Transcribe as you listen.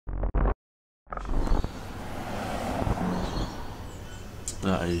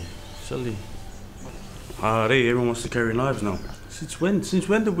Aye, silly. Everyone wants to carry knives now. Since when? Since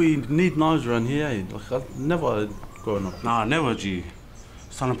when did we need knives around here? Eh? Like, I never growing up. Nah, never, G.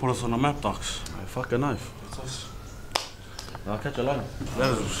 It's time to put us on the map, docs. Aye, fuck a knife. That's us. I'll catch a line.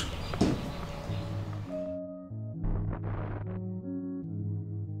 That is.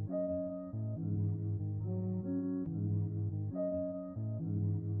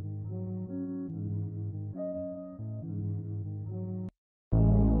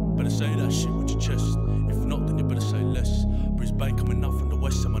 Better say that shit with your chest. If not, then you better say less. Brisbane coming up from the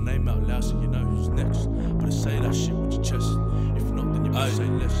west, say my name out loud so you know who's next. Better say that shit with your chest. If not, then you better say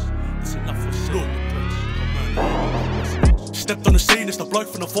less. It's enough for saying the threats. Come round. Stepped on the scene, it's the bloke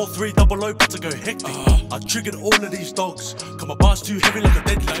from the 4-3-0, about to go hectic. I triggered all of these dogs. Got my bars too heavy like a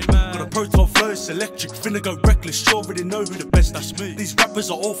deadly. Got a proton flow, it's electric. Finna go reckless, you already know who the best. That's me. These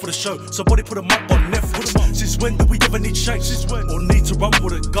rappers are all for the show. Somebody put them up on Netflix. Since when do we ever need shakes? Since when? Or need to run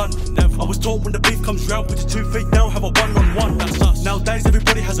with a gun? Never. I was taught when the beef comes round, put your 2 feet down, have a one-on-one. That's us. Nowadays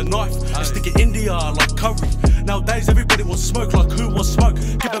everybody has a knife. They stick it in the eye like curry. Nowadays everybody wants smoke, like who wants smoke?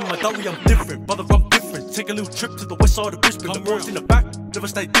 Give them my doughy, I'm different, brother, I'm different. Take a little trip to the west side of Brisbane. The boys in the back, never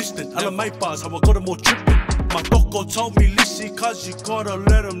stay distant. LMA bars, how I got them all tripping. My doco told me, Lisi, cuz you gotta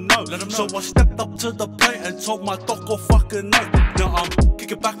let them know. So I stepped up to the plate and told my doco fucking no. Now I'm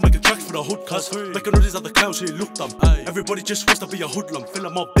kicking back, making tracks for the hood, cuz making all these other clowns here look dumb. Everybody just wants to be a hoodlum, fill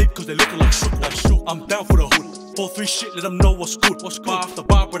them up big cause they looking like shook. I'm down for the hood. 4-3 shit, let them know what's good. Bar after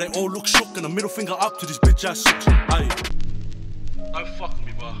bar, but they all look shook. And a middle finger up to these bitch ass six. Aye. Don't fuck with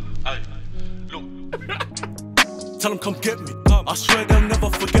me, bro. Aye. Look. Tell them come get me. I swear they'll never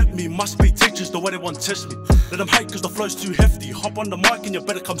forget me. Must be teachers the way they want to test me. Let them hate cause the flow's too hefty. Hop on the mic and you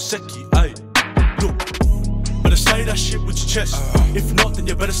better come secchi. Aye. Look. Better say that shit with your chest. If not, then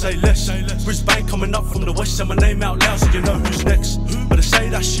you better say less. Brisbane coming up from the west, say my name out loud so you know who's next. Better say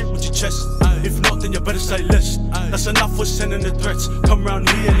that shit with your chest. If not, then you better say less. That's enough for sending the threats. Come round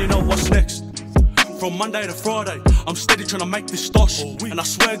here and you know what's next. From Monday to Friday, I'm steady trying to make this stosh. And I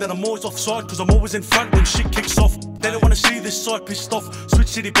swear that I'm always offside, cause I'm always in front when shit kicks off. They don't wanna see this side pissed off. Switch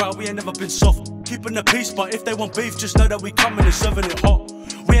city, bro, we ain't never been soft. Keeping the peace, but if they want beef, just know that we coming and serving it hot.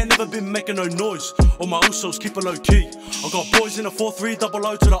 We ain't never been making no noise. All my usos keep it low key. I got boys in the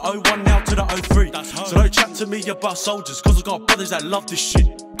 4-3-0 to the 01 now to the 03. So don't chat to me about soldiers, cause I got brothers that love this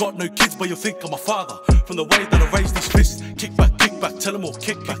shit. Got no kids, but you think I'm a father. From the way that I raise these fists. Kick back, tell them all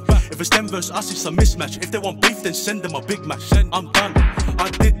kick back. If it's them versus us, it's a mismatch. If they want beef, then send them a big match. I'm done, I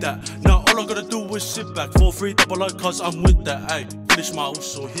did that. Now all I gotta do is sit back. 4-3-0 cause I'm with that. Ayy, finish my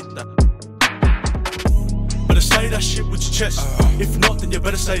also hit that. Better say that shit with your chest. If not, then you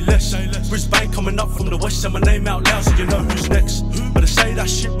better say less. Brisbane coming up from the west, say my name out loud so you know who's next. Better say that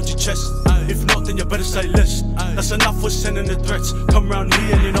shit with your chest. If not, then you better say less. That's enough for sending the threats. Come round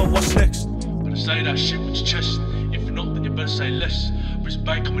here and you know what's next. Better say that shit with your chest. If not, then you better say less.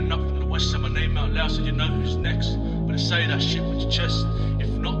 Brisbane coming up from the west, say my name out loud so you know who's next. Better say that shit with your chest. If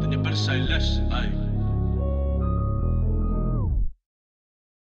not, then you better say less. Aye.